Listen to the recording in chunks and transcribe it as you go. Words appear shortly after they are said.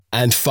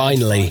And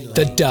finally,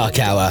 The Dark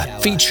Hour,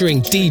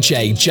 featuring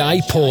DJ Jai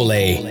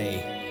Pauly.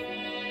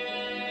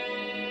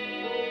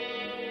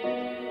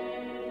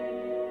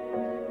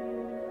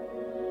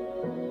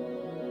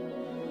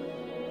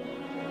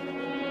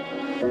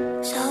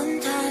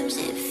 Sometimes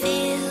it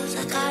feels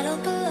like I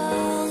don't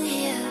belong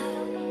here.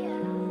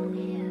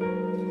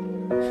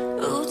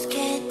 Roots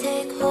can't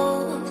take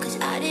hold 'cause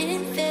I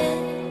didn't fit.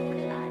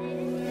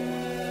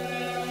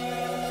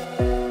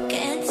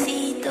 Can't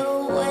see the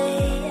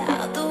way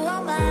out through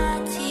all my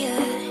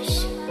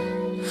tears.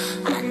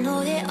 I know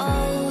they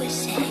always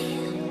say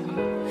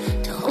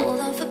to hold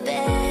on for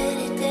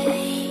better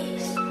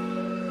days.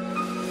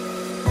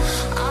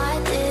 I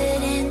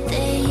didn't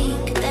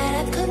think that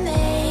I could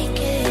make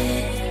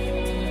it.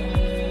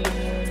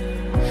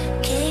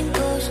 Came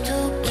close to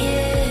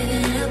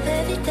giving up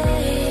every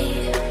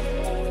day.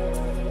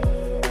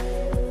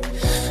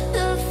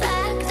 The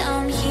fact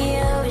I'm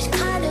here is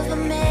kind of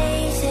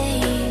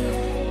amazing.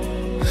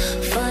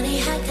 Funny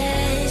how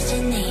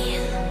destiny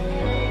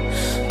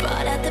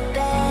brought out the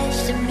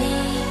best of me.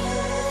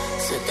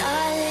 So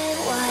darling,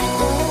 why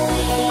don't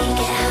we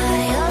get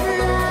high on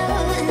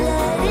love and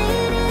let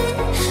it in?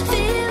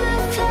 Feel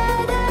the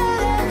flood of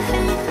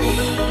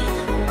everything,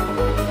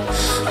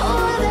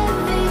 of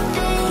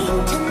everything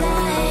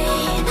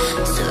tonight.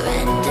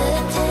 Surrender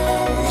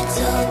till it's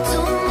all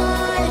too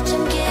much.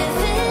 I'm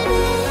giving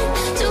in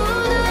to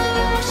the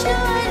rush. No,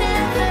 I've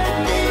never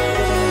been,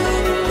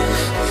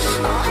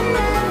 oh, I've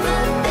never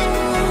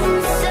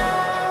been so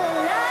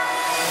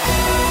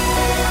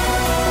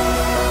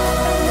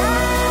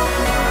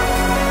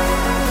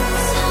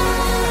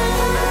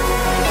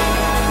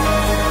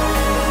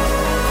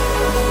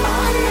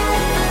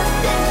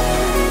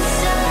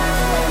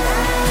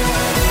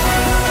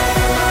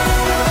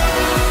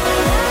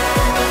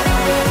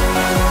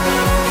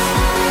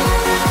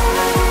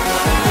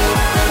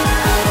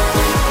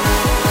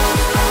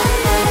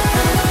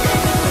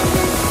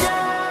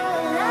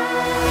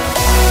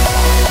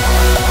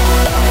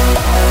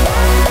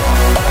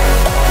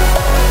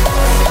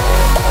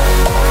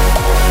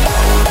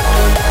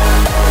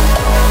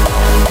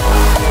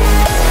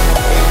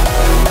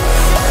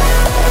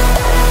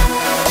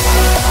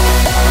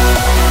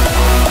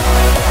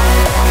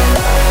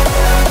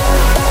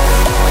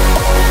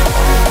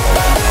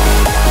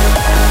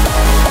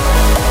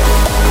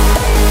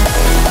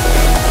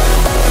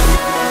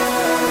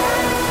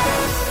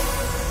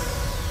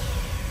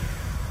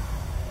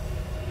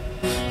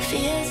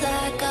feels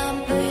like I'm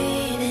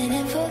breathing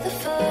in for the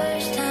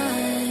first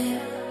time.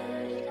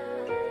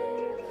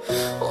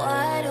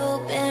 Wide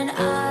open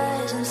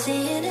eyes, I'm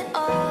seeing it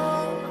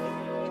all.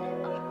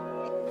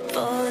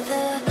 For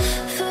the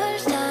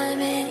first time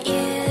in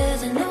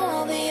years, I know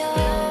I'll be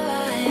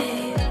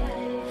alright.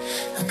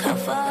 Look how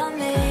far I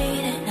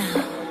made it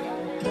now.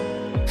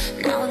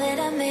 Now that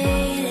I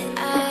made it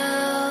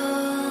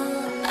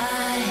out,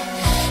 I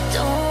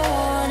don't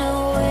wanna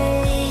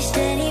waste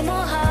any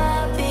more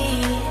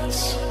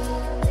heartbeats.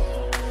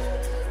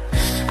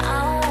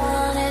 I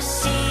wanna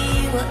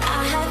see what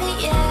I haven't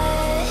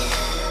yet.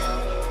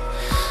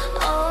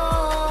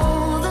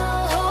 Oh, the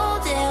whole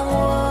damn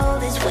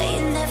world is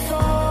waiting there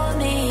for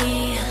me,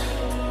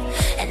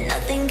 and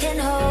nothing can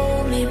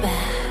hold me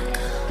back.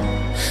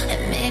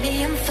 And maybe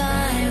I'm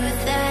fine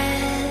with that.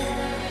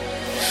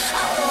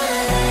 I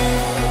wanna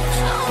live,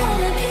 I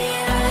wanna be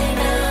right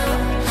now.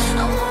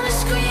 I wanna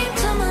scream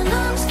till my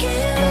lungs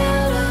get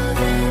out of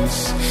this.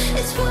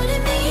 It's what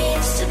it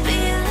means to be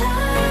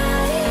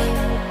alive.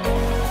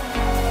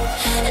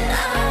 And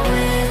I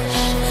wish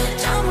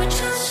time would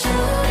just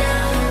slow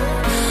down.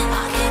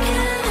 I can't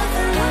get enough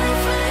of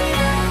life right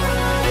now.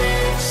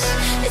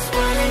 It's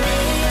what it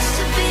means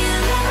to be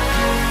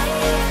alive.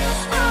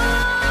 Oh,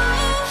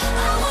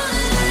 I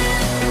wanna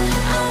live,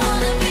 I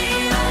wanna be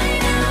right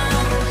now.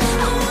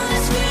 I wanna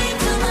scream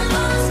till my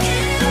lungs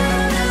get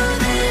out of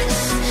this.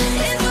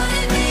 It's what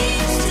it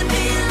means to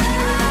be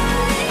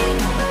alive.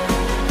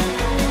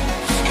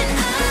 And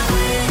I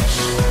wish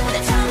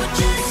that time would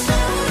just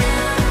slow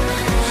down.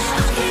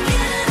 I can't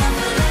get enough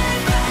of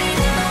life right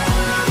now.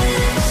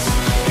 This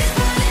is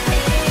what it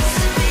means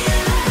to be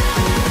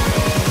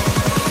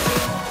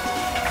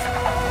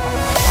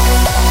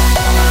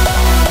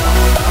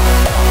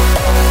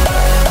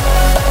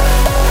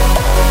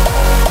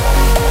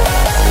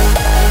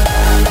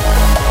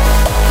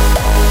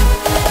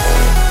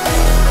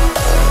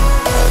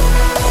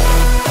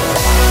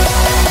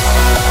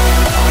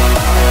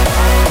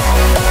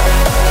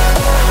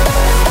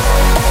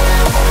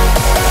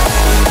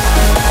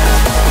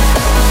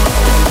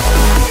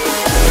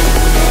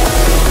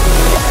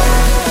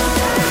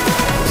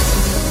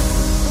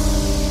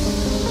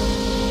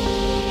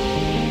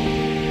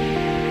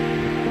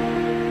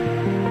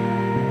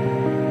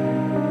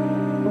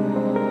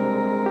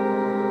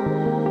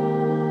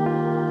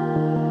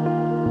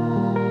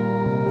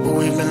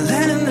We've been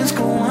letting this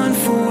go on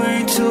for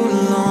way too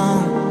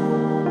long.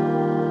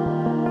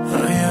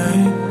 Oh,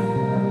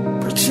 yeah.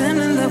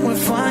 Pretending that we're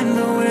fine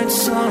though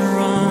it's all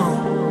wrong.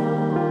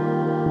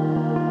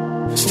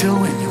 Still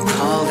when you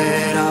called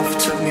it off,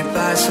 took me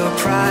by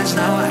surprise.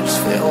 Now I just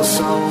feel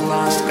so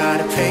lost,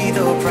 gotta pay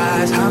the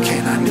price. How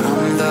can I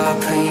numb the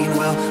pain?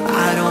 Well,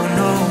 I don't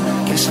know.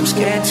 Guess I'm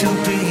scared to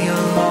be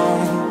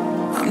alone.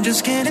 I'm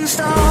just getting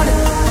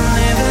started, I'm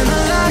living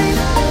a life.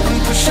 I'm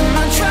pushing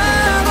my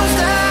troubles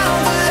down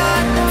the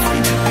line.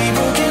 Free to be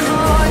broken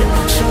hearted,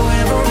 so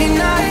every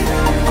night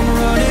I'm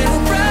running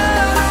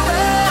around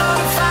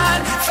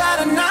to find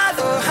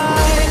another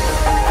high.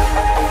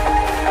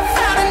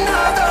 Find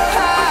another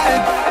high.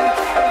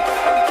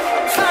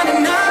 Find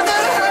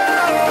another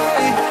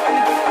high.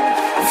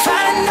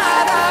 Find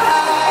another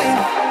high.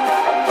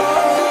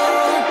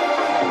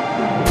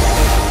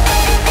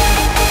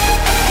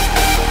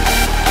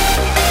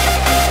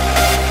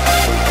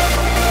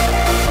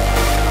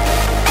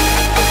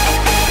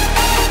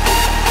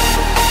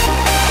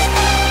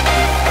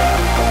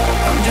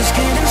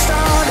 Getting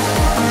started,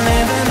 I'm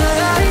living a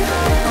life.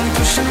 I'm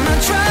pushing my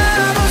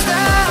troubles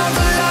down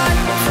the line.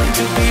 Free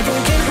to be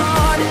broken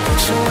hearted,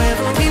 so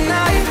every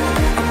night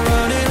I'm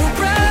running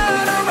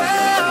around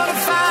to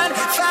find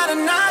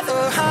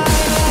another high.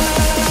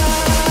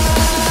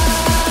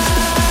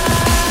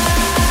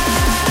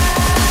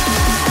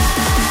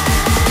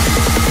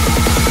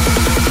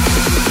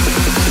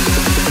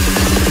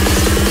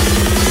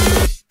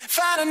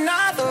 Find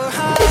another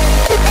high.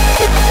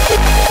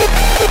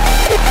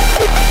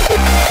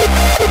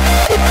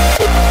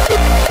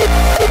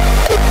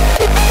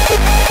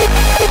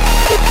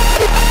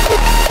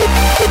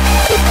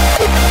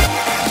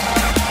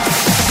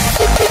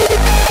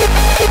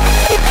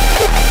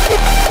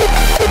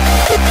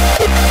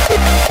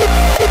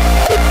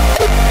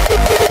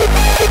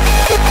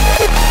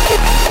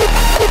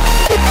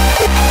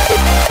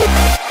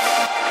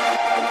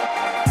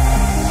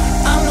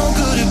 I'm no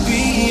good at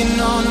being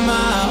on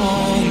my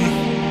own.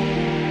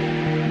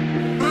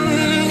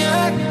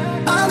 Yeah.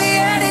 I'm the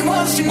ending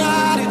once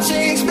tonight, it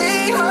takes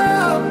me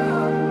home.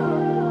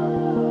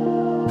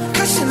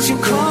 'Cause since you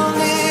called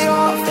me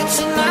off, it's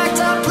an act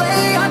I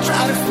play. I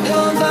try to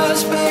fill the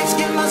space,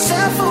 give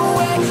myself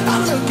away.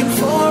 I'm looking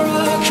for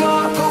a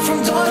car, go from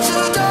door to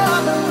door.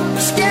 I'm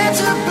scared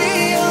to be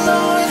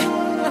alone.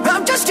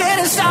 I'm just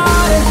getting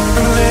started,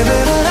 I'm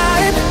living a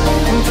life.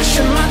 I'm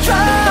pushing my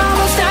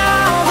troubles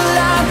down the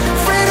line.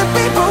 Afraid to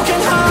be broken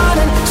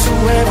hearted, so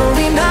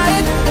every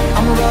night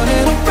I'm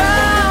running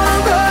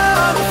around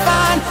to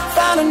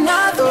find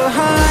another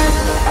high.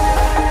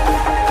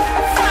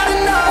 Find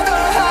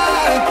another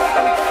high.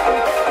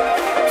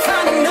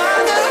 Find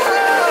another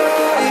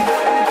high.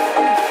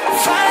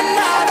 Find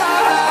another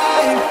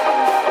high.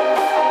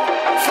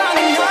 Find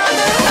another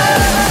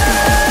high.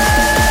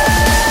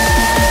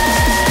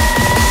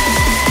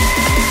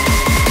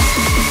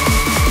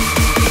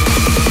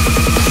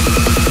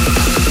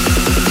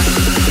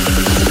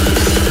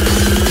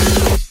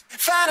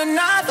 Find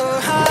another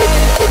high.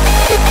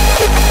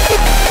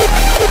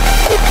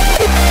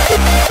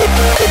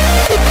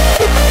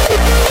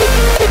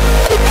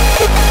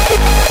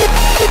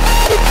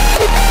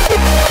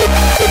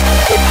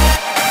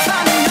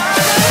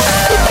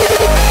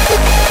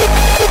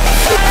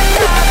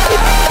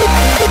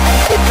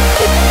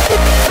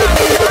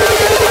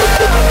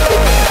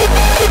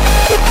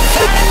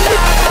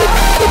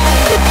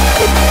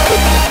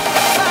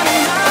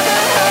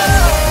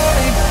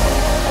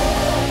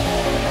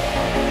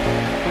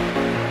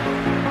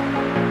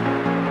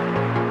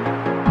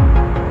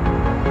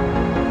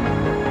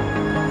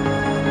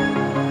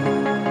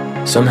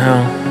 Somehow,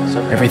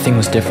 everything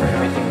was different.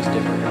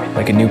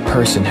 Like a new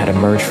person had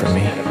emerged from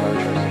me.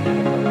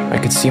 I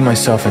could see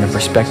myself in a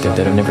perspective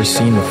that I've never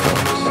seen before.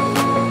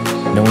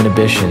 No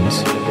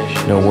inhibitions,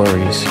 no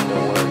worries.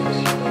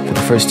 For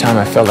the first time,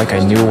 I felt like I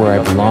knew where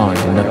I belonged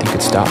and nothing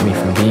could stop me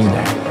from being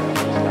there.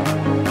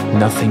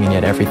 Nothing, and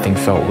yet everything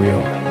felt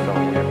real.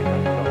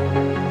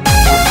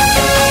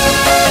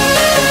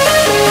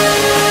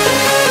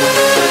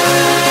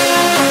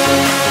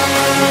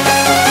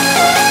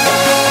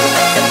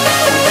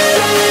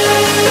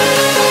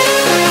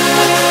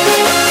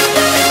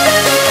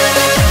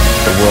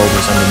 The world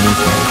was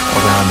underneath me,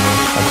 around me,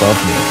 above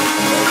me.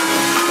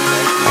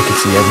 I could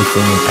see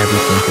everything and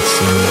everything could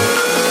see me.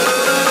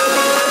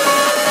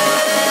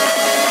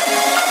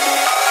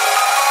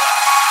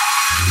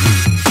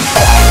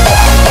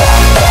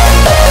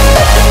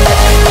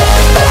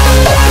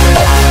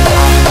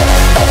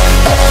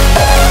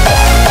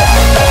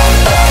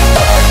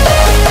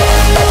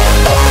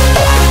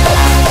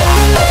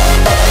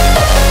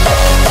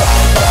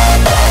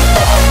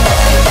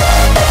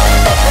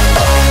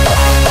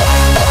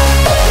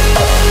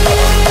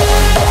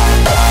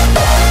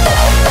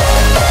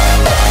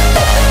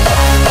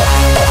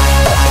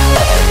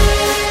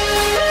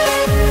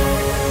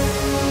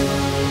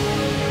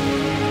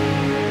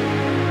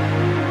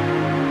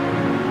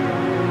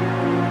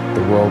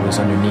 The world was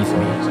underneath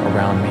me,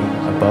 around me,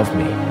 above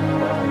me.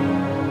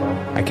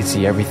 I could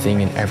see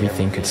everything and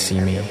everything could see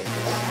me.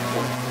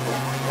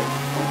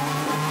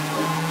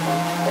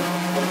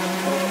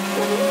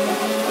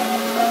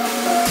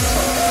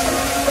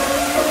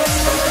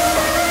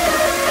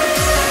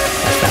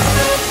 I found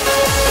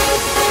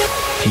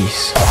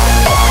peace.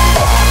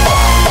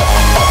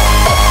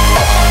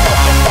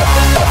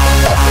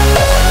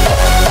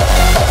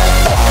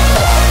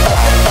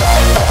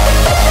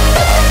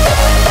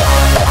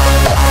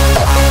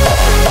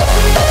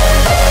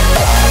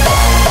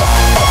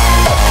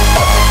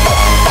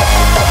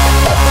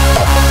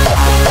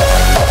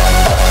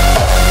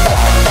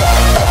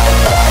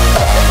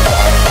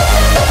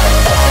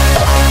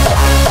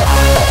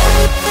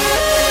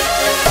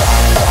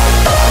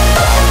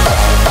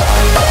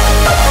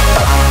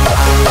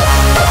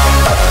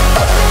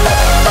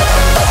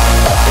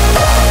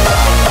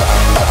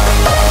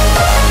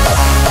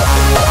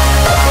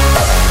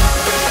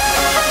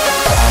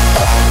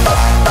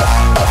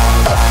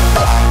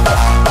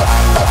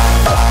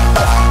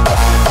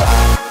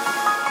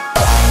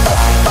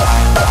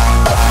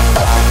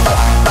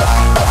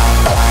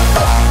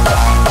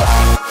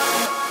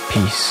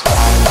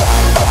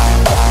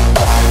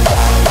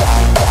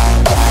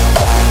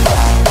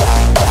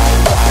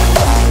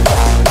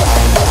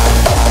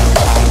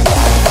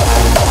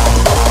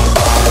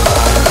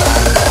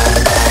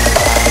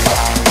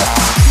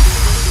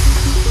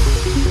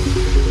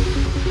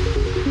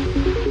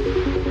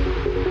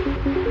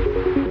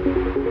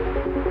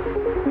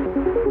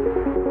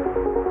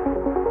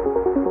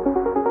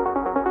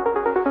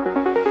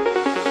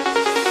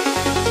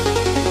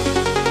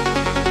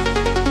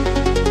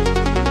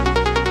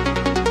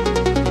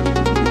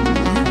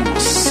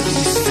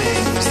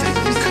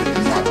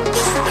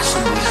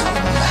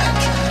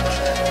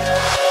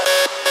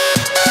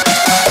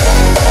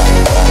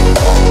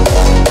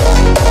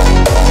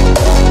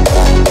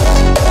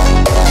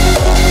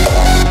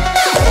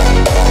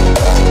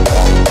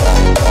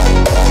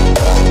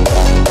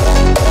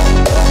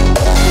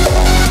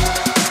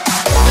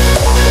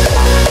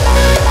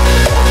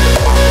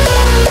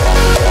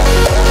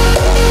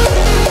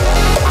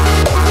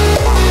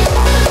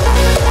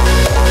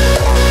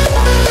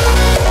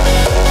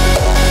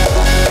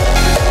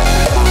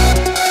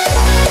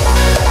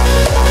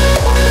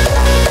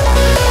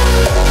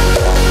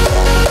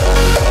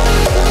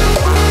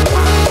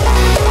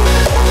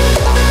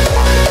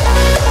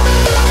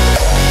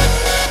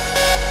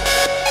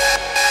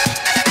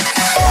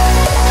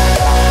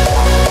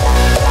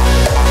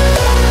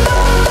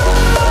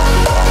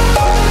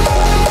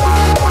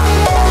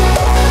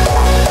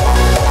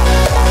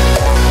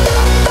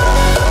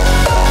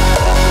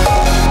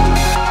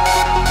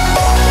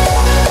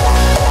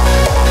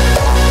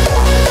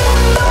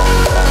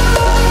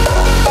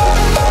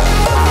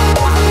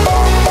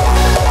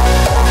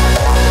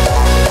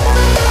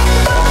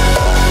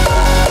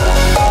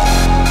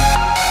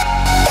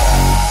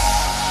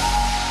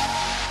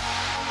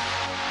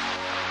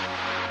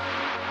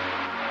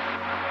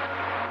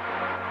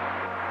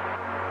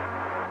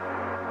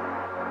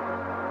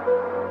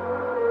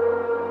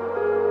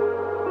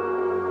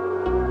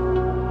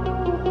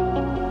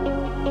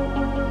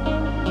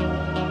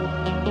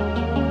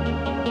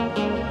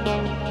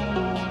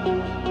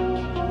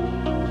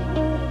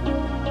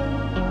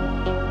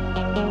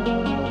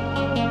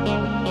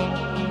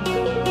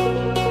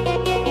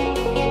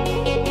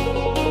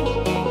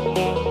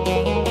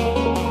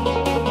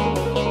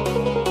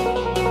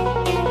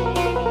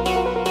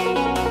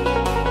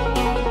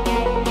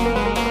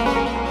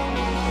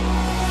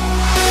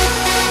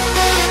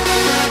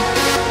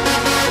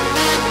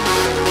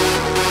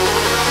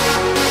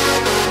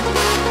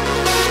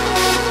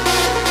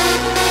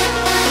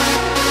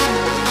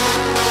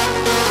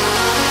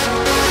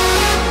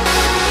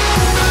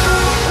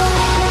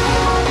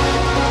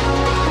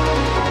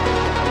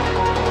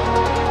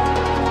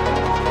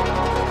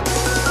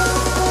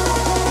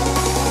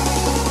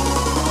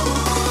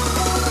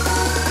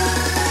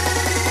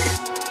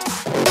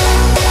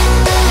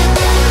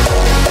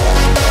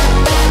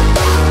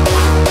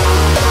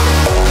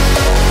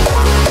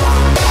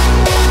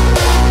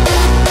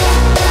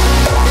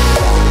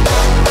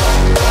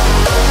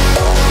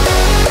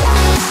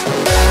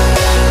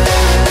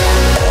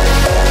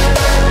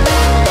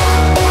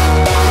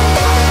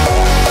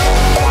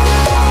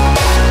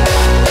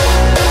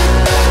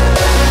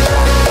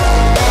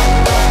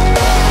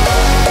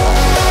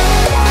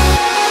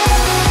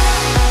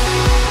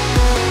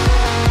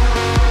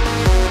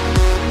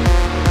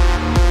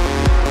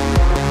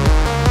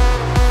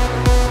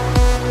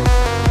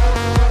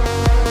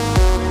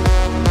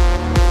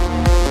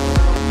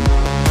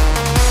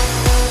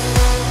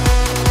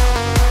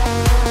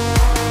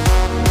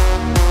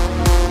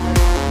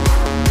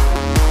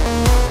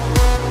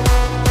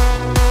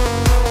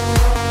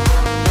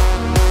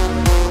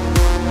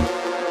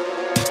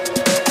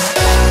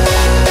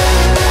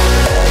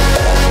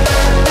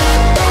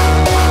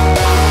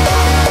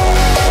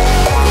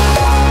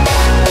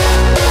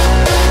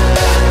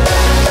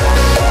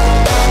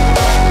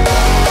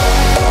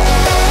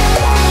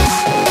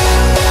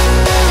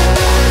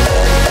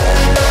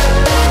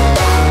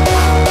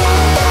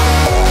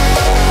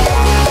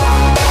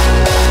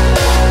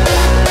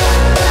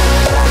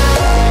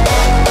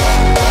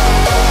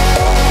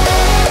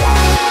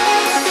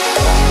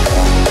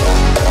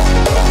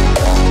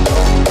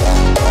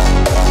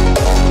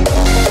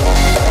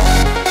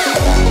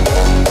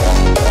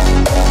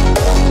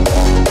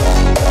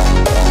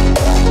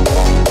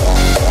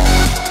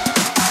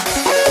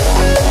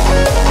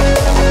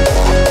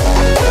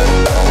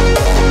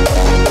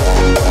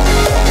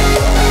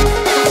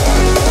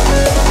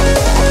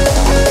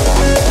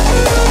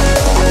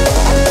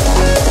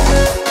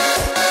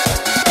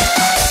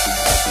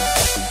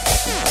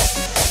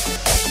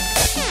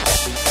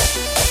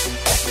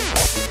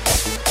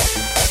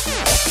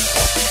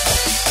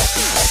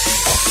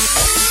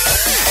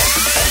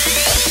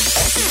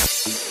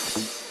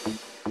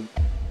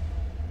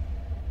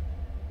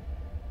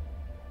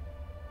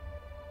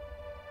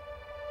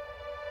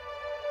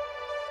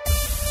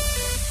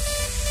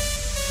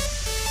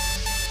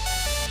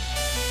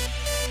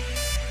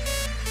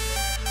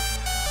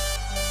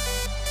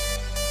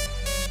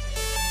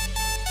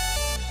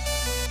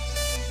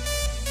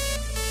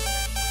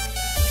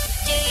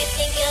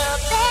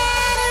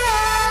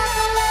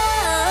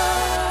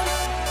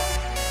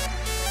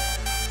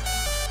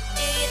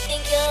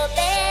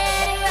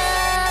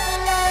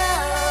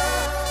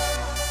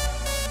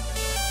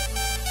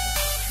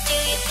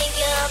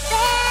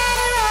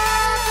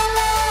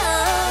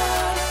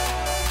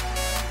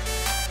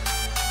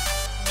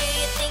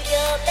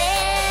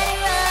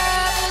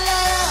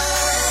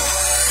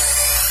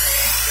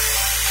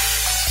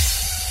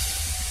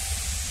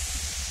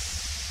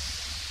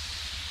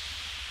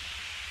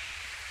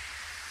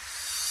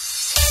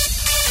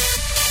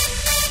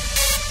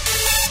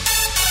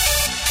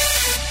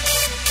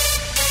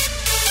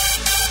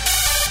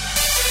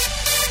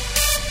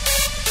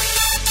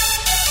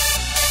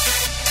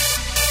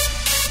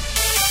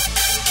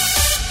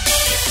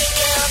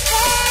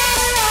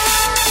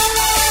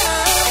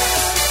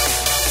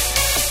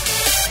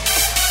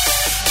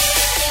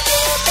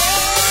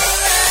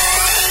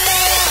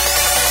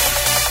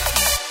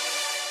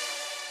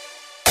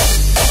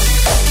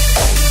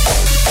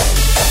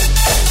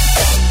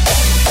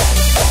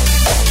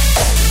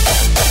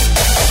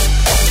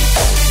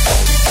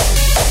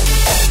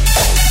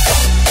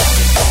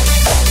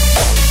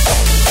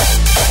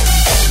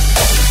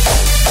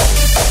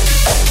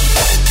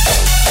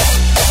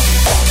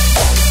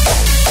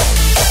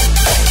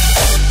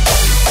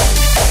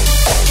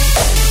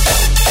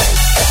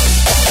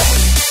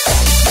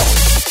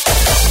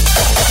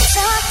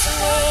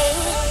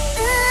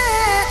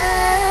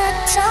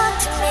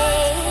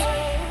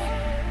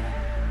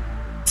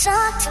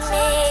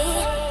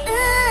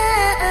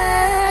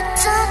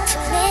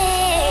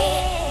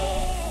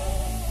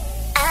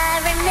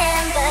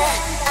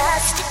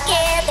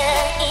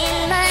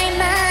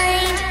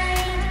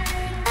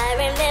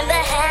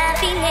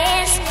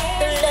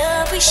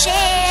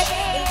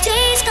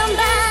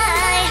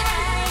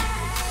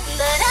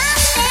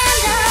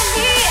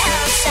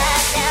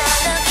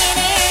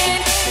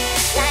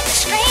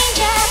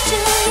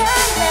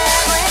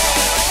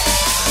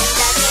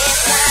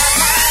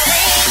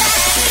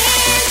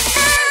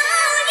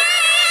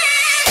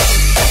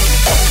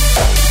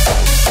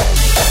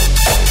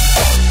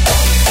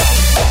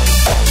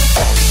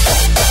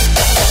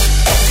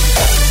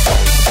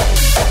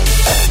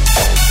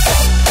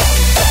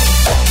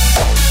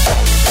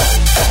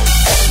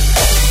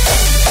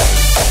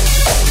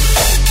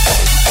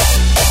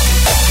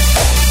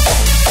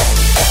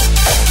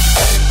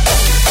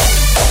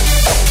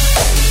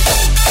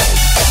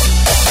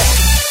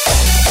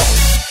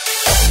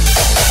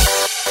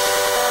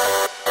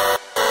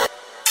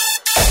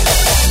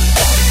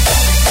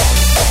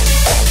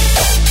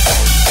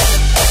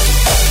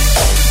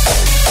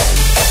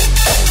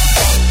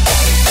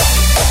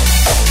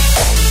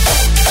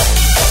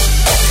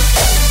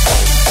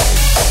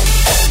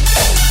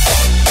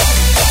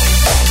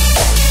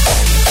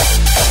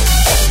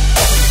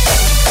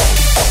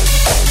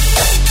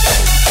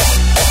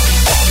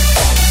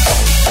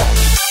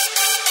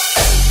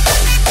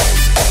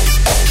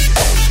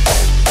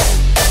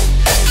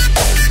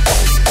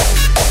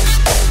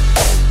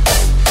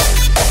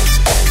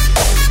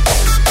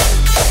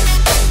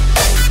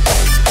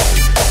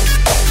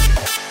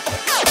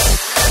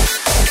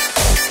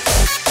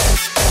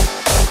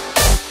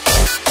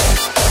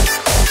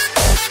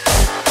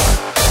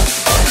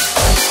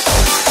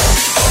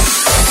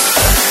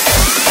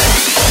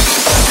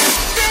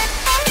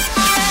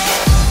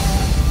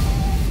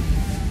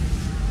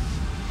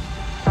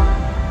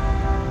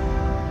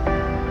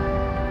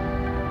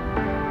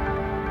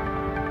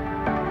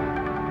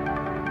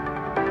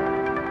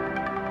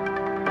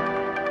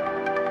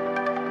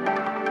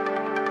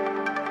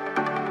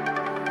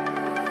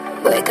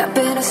 Up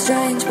in a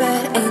strange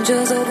bed,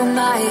 angels over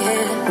my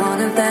head.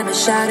 One of them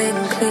is shouting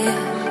clear.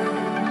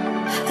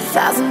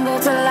 1,000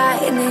 bolts of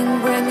lightning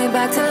bring me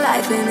back to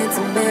life, and it's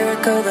a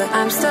miracle that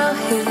I'm still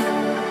here.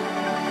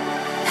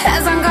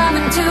 As I'm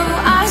coming to,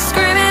 I'm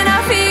screaming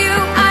out for you.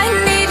 I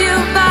need you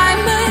by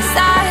my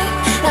side.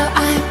 Now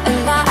I'm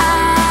alive.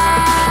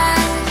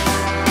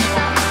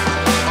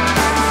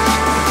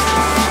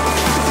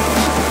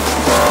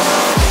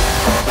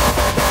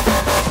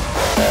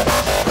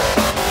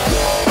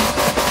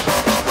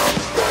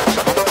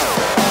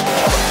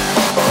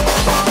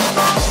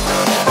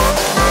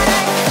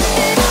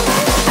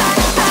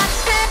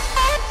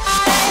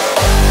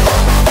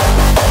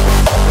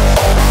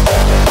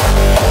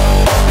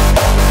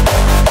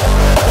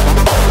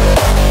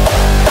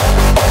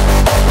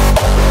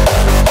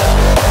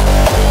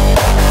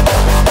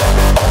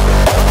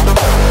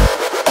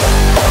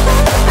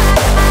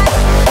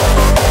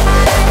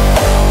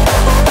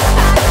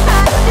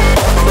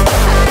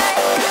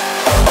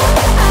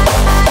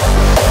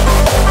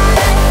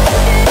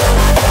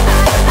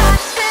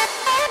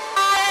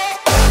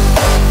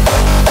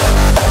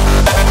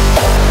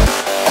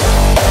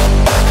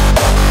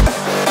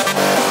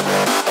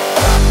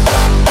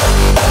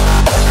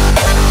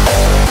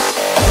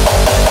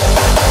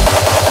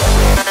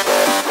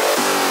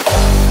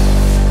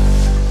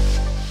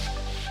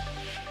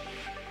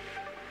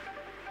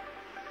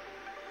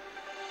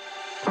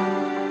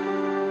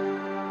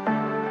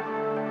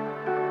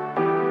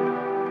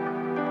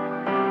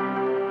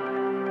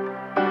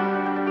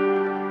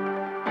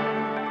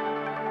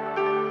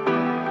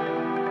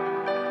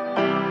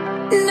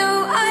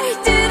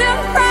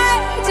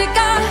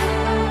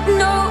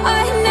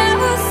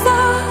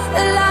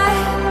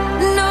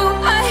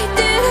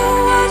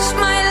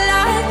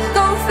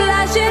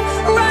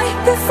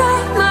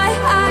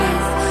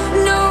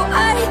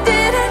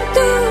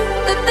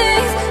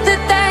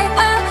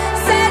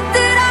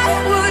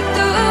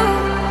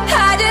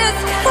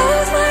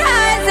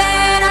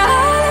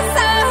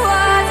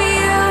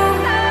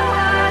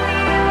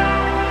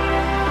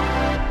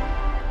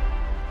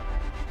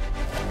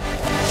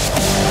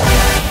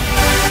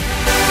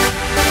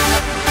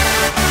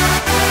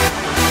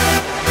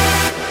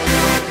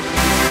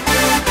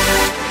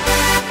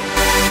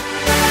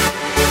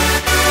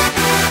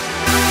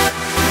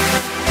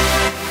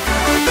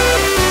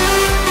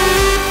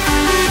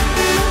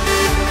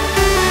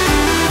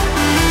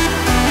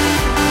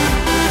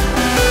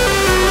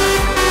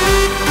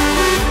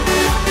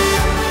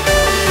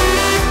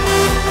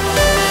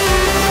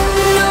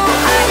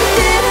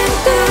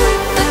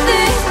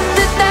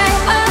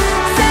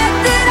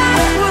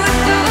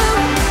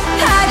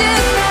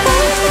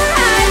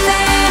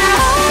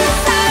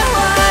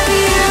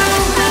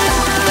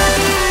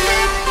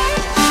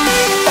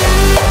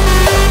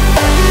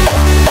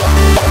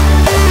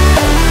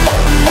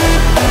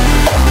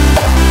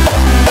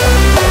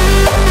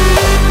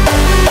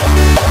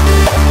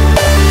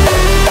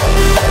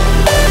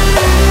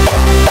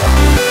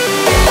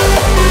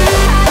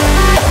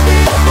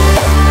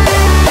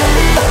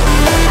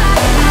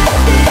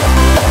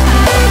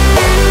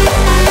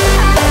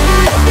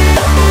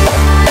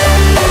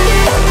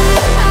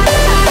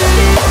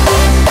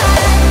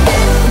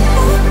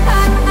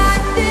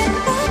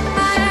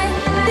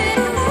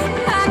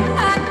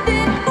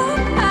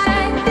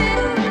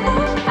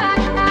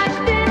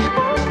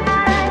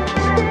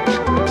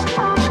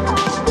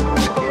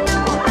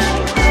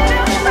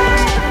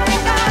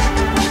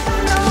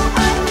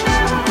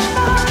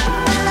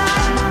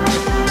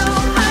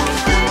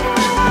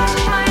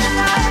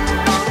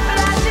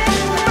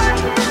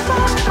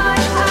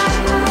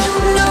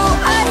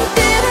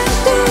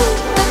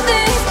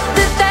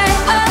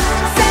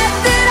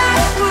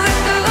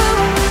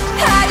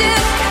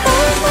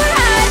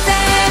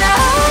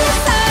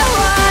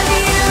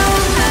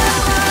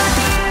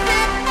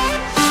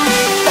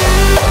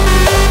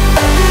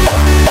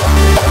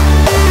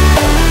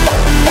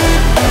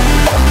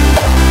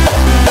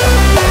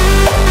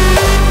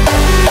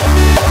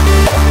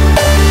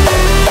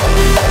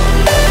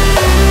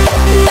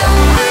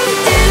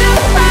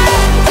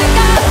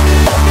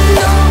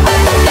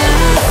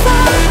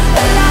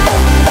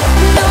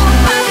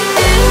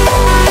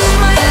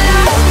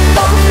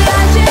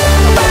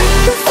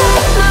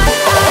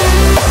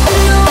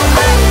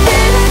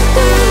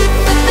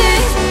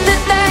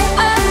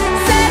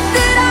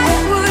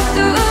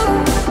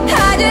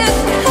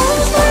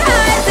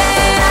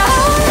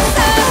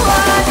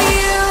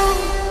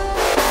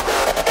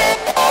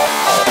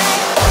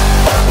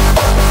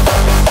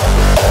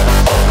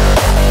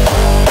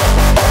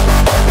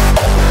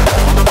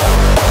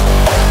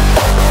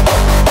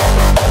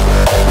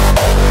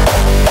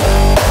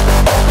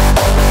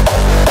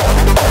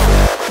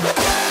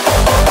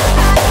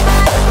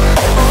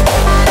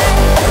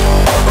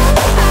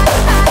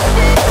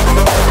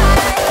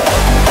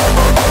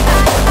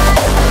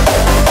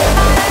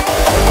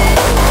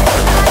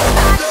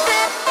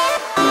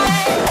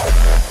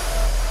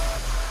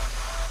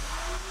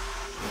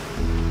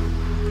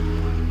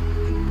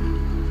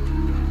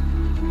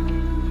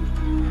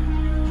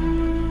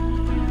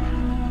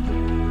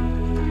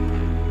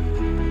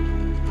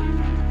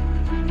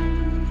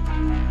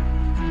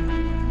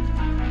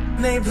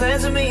 Made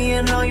plans with me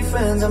and all your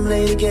friends. I'm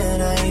late again,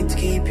 I hate to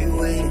keep you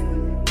waiting.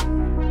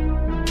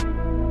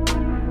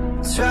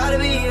 Try to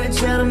be a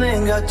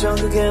gentleman, got drunk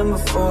again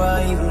before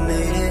I even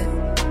made it.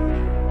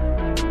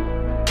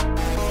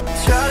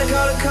 Try to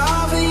call a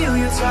call for you,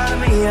 you're tired of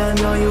me, I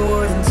know you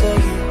wouldn't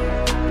take it.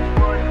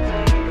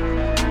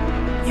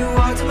 You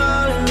walked them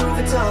out in Louis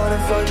Vuitton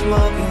and fucked them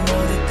up, you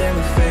know that they're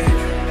my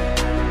favorite.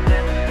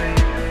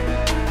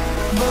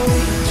 But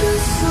we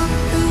just up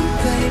and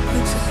play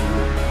pretend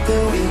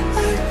that we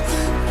act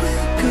like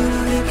we're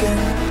good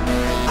again.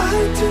 I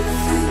do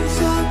things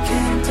I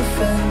can't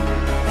defend,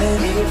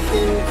 and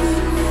even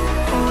when you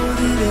hold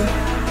it in,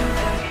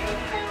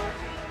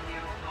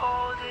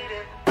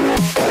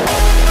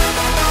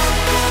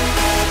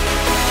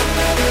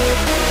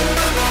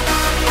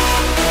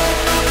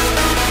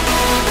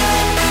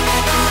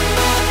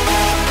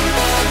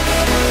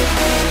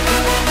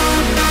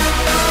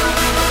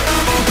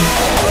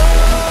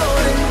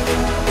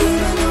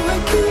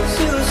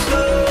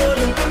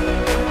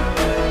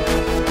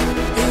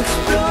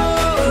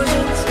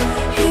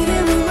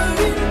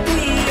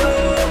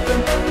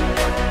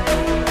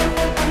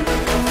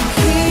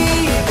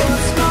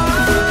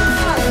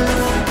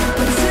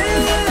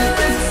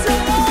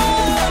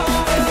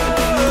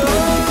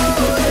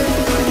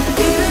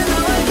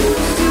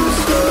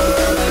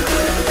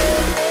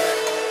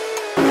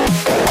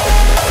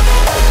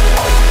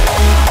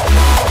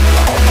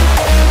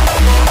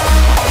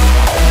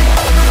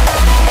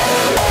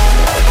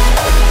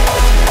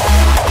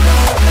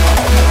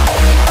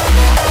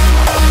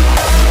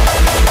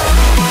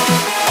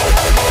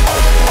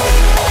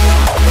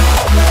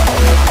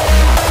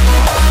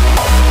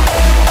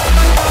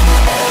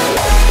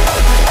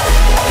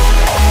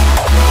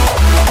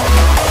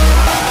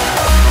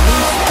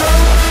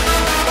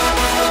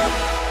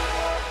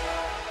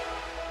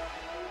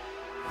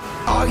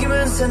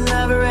 arguments that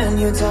never end.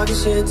 You're talking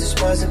shit to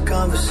spice the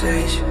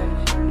conversation.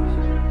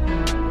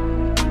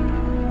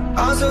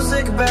 I'm so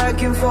sick of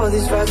back and forth.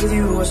 These fights with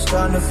you are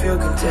starting to feel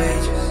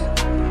contagious.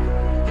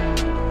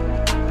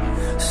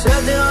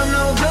 Said that I'm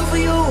no good for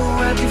you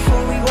right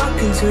before we walk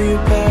into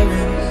your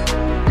parents.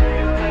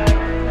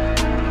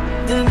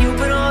 Then you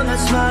put on that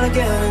smile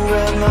again and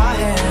grab my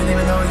hand,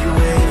 even though you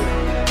waited.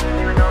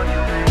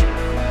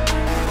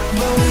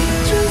 But we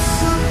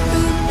just up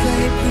and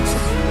play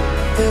pretend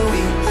that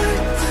we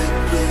act like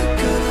we're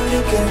good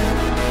again.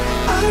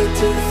 I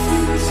do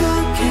things I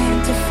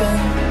can't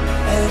defend,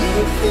 and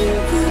even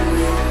when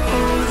you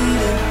hold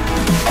it in,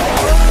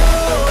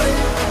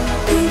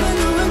 even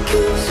though it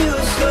kills you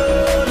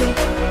slowly.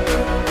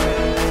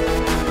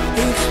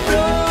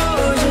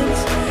 Explosions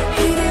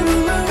hitting me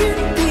right in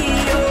the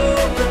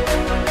open.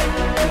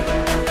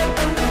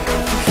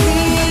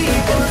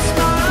 Keep on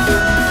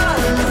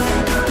smiling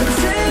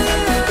until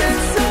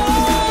it's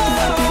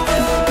over.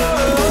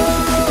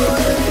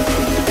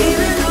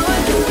 Even though I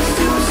lose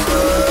you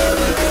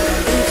slowly.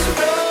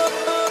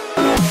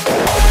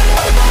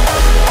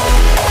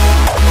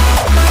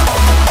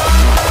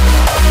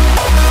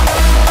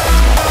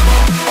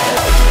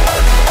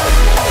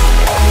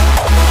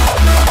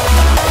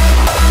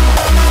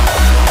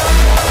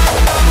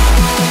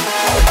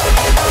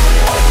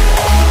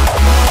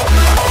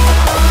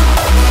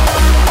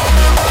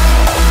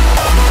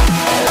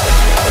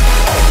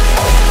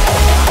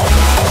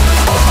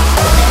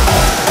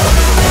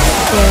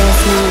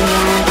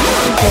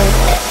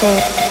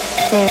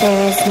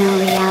 There is no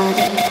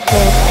reality.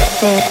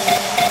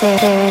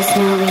 There is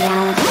no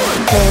reality.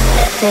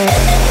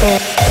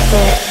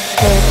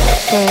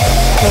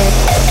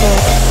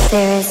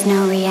 There is no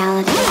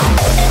reality.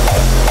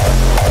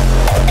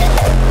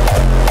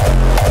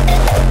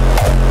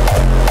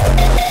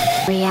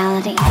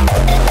 Reality.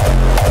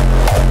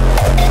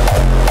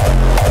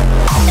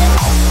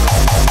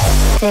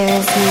 There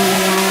is no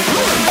reality.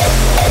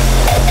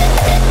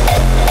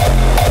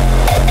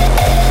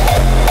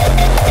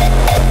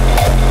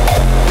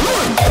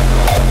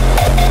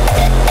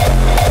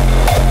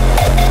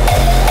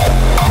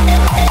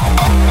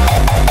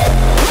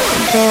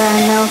 There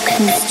are no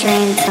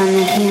constraints on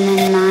the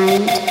human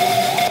mind.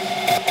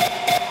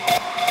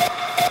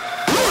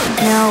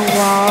 No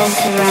walls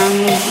around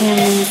the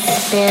human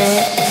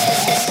spirit.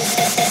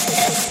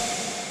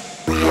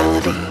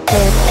 Reality.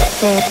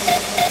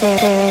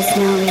 There is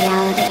no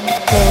reality.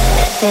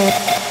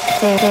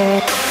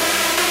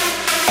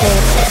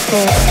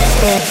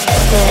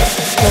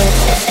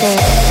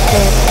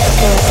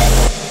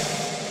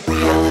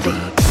 Reality.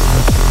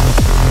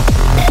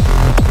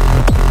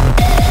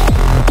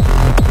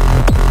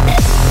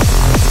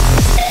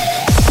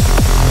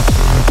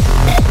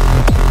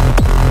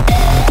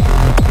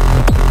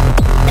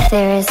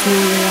 There is no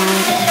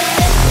reality.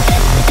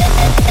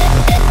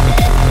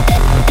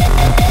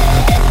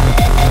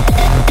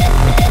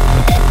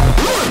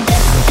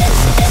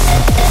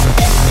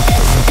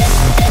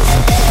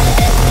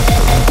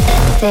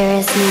 There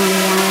is no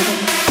reality.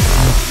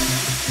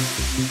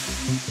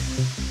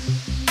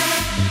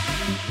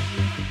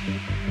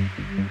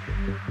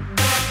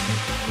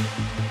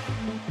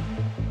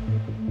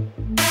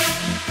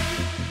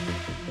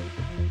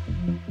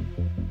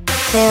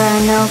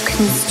 are no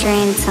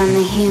constraints on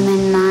the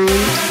human mind.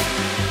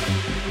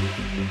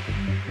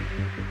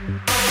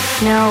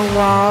 No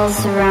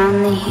walls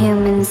around the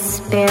human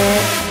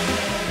spirit.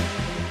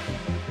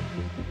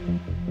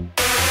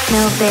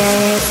 No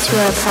barriers to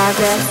our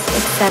progress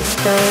except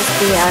those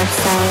we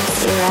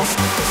ourselves erect.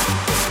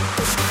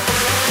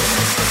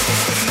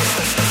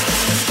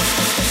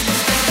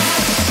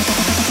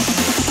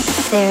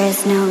 There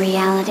is no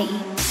reality.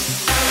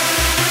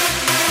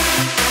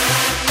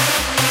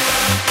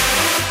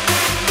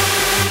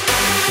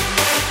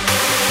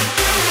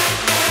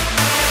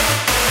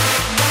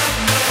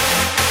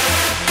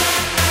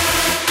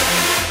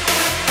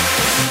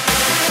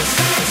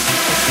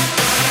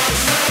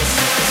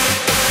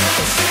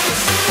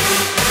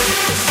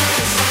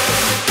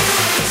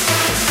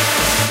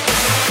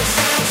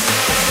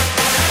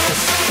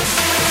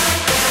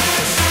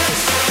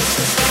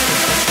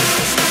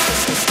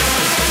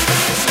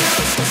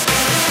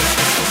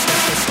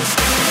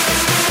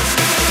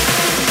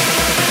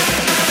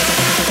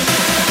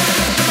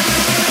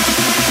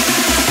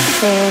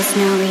 There is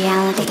no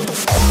reality.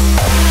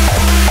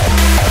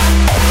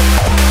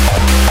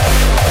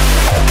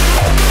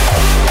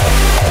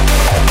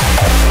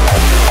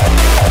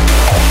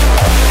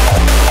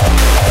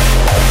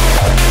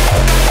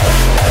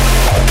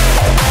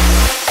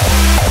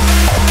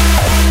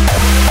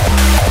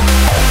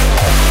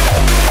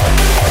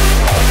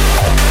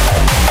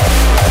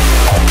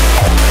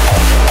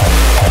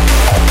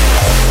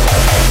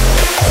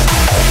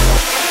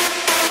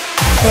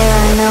 There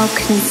are no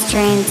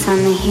constraints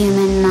on the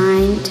human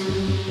mind.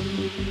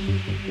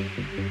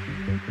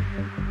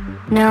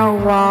 No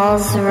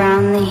walls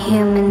around the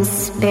human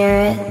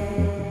spirit.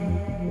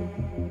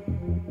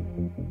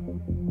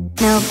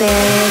 No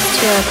barriers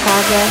to our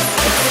progress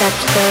except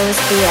those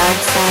we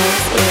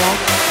ourselves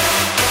erect.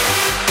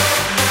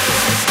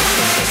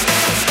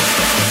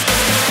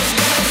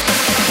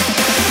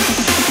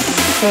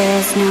 There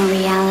is no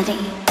reality.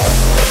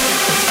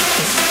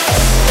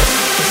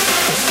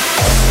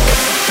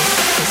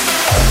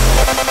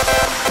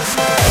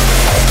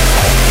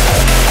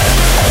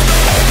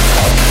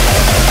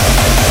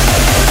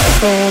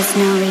 There is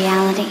no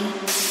reality.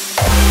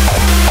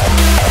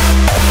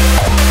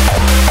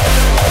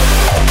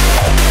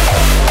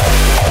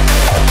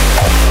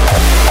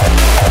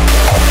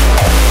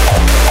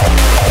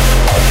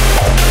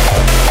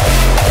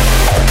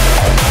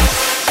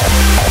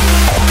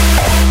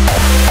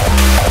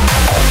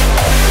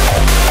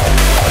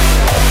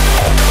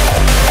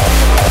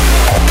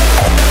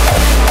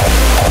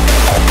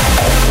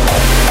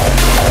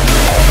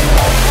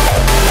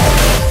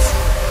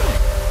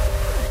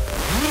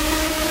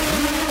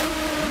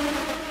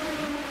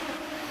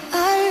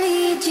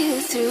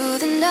 Through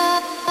the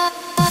night.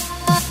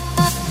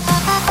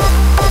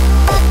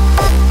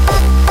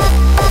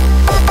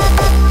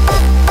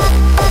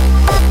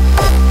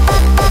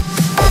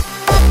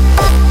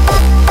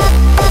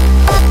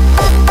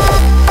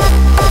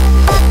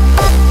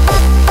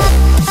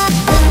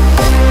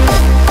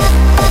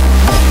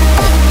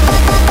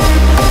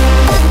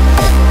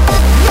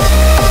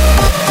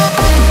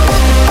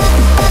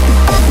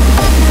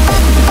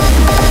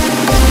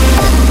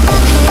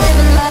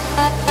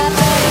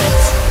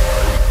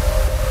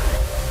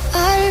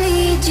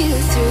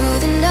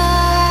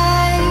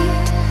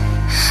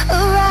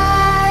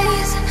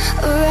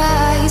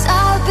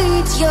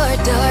 Your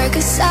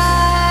darker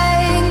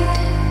side,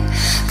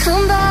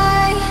 come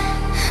by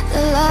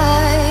the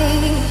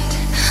light.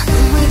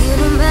 I'm with you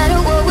no matter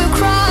what, we'll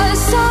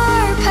cross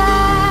our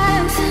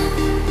path.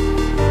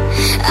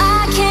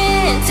 I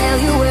can't tell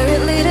you where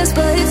it leads us,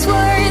 but it's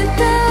worth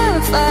the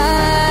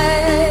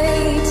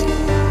fight.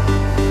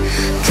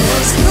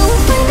 'Cause you'll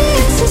find the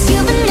answers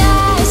you've been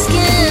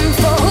asking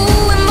for. Who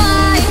am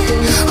I?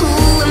 Who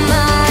am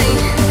I?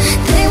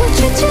 They will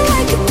treat you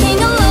like a king,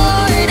 a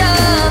lord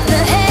of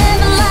the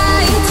heaven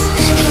lights.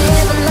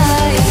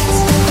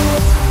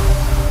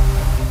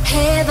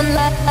 Heaven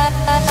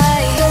lights.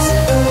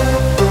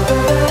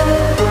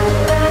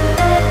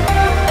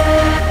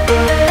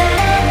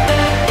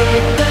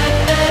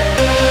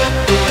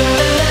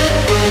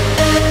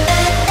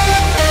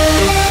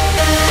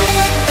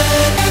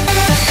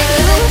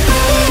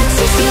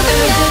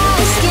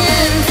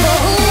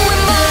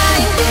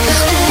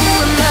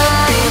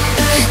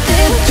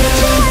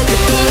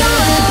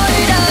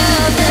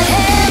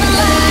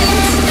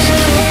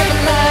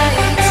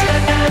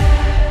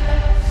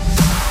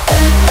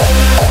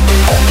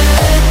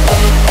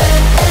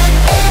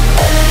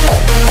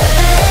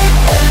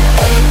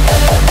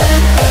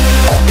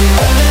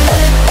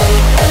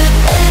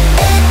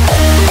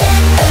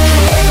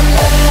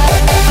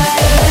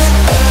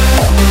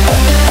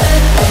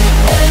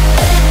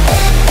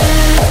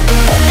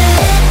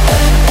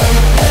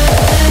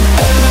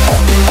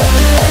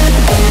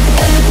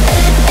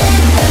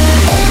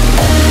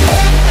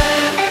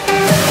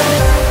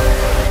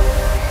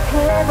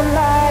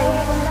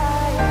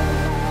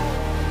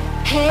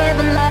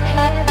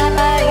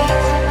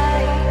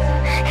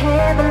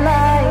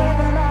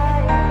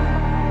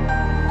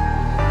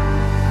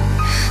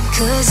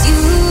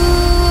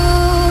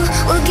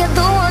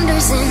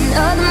 and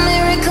all the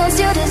miracles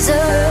you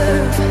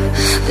deserve.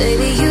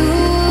 Baby, you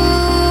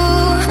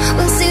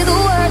will see the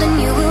world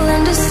and you will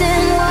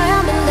understand why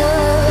I'm in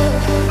love.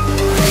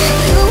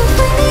 You will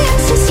find the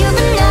answers you've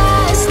been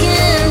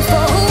asking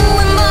for. Who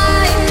am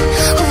I?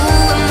 Who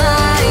am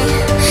I?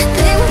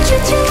 They will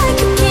treat you like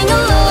a king,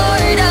 a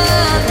lord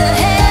of the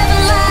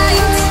heaven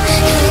lights,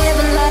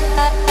 heaven lights.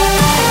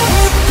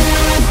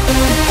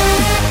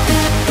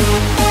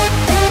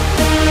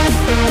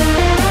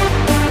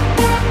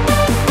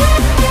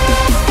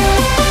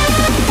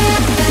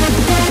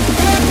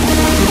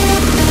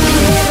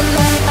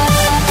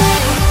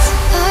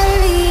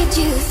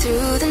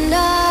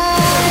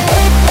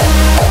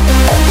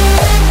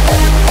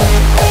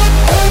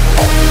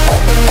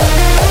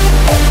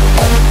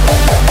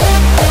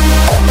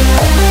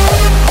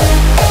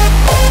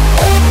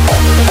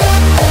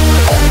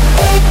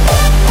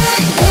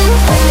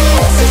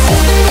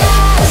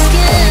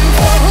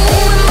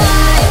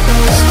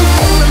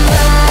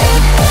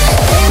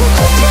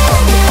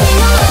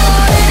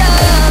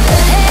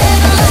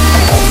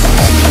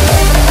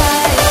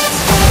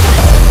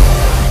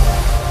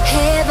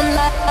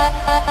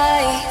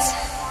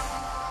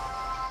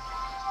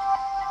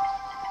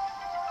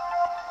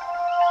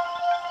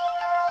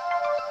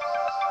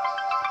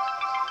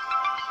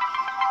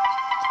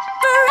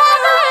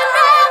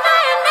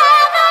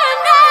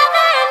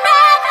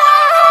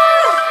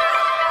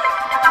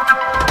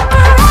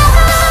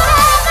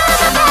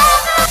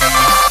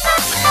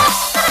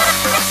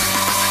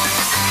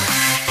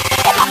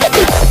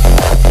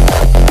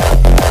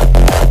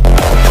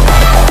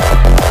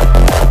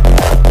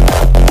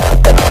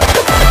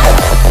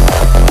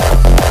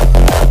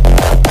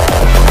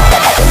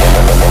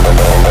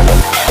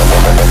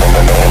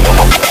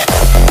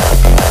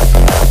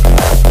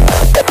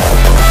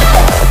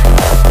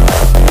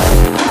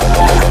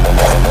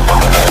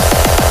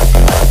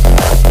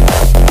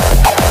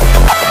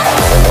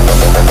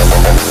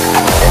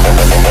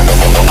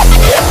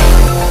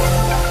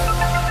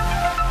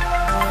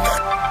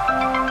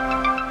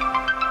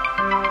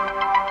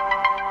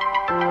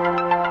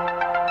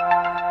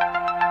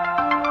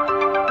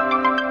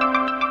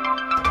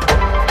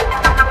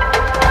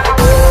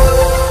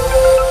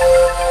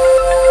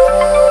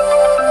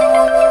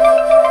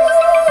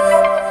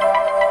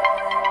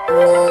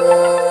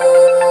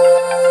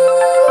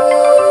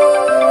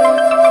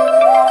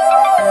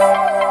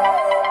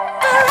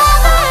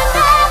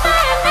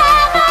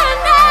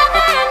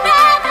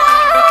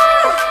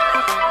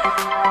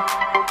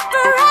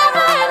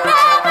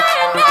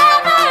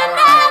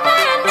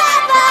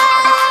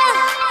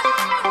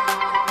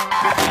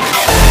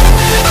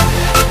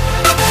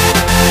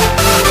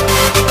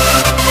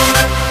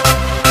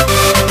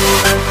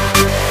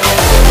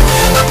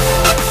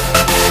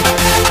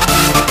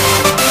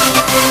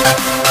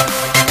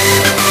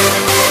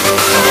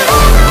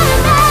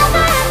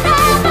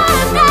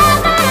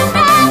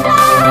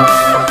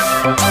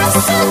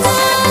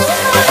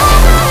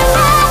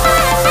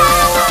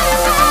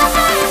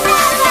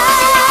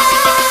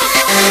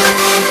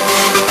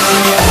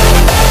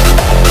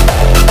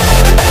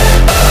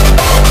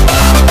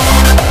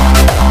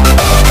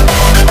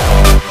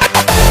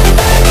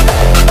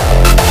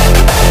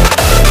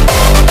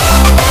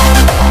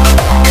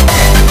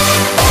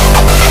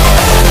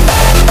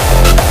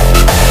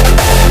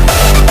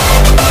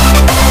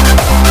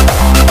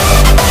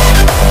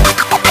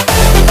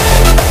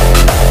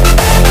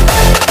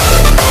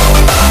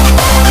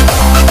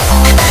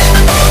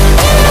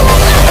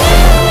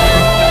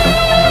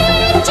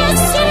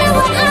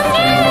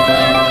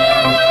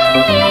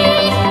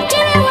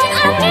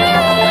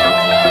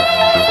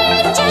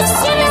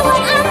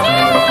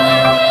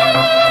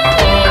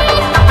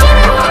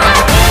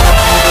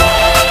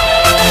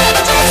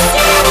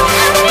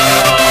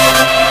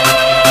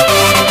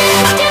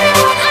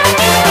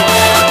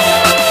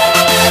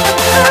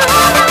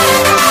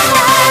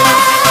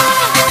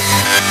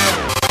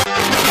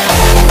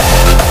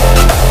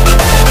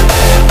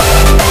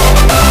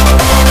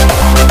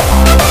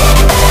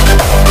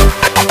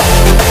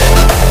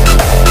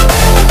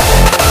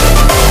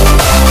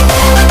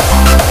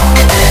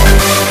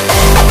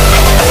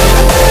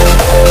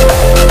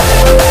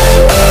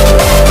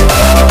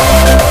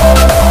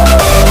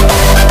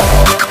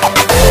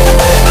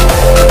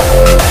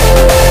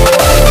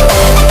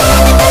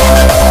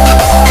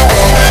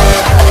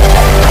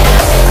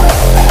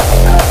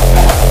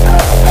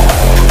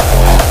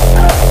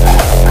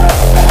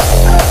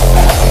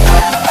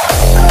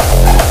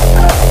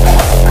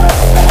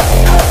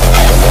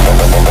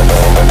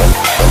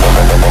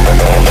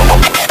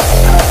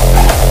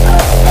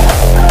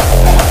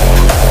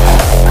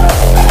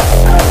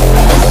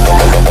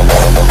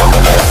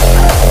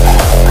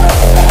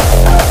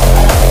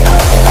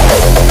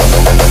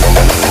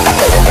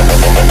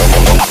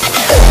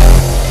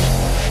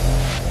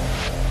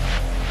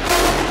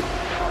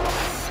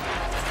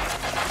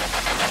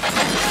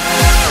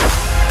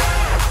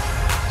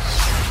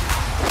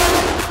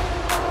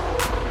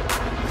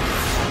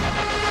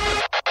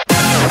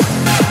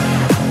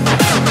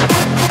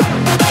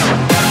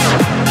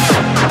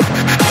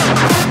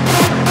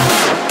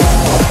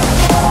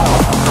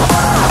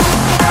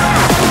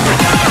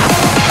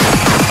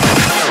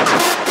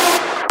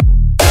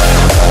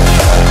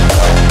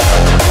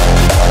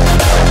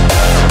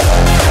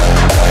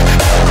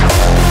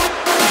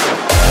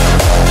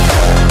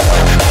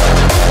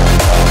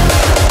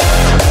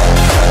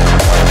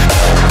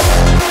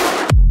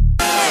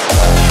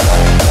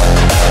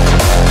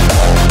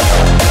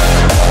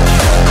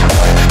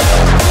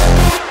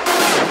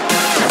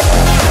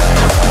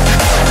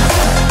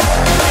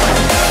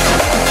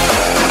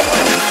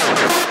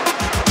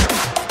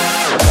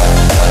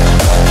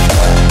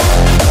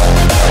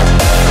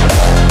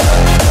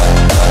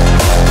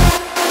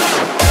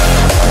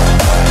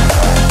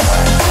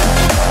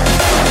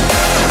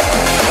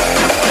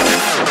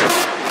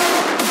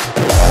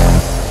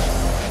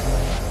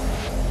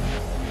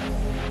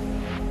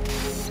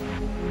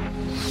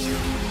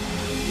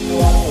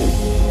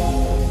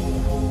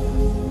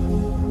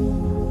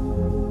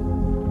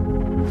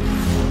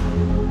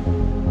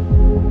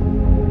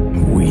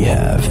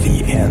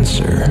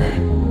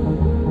 closer.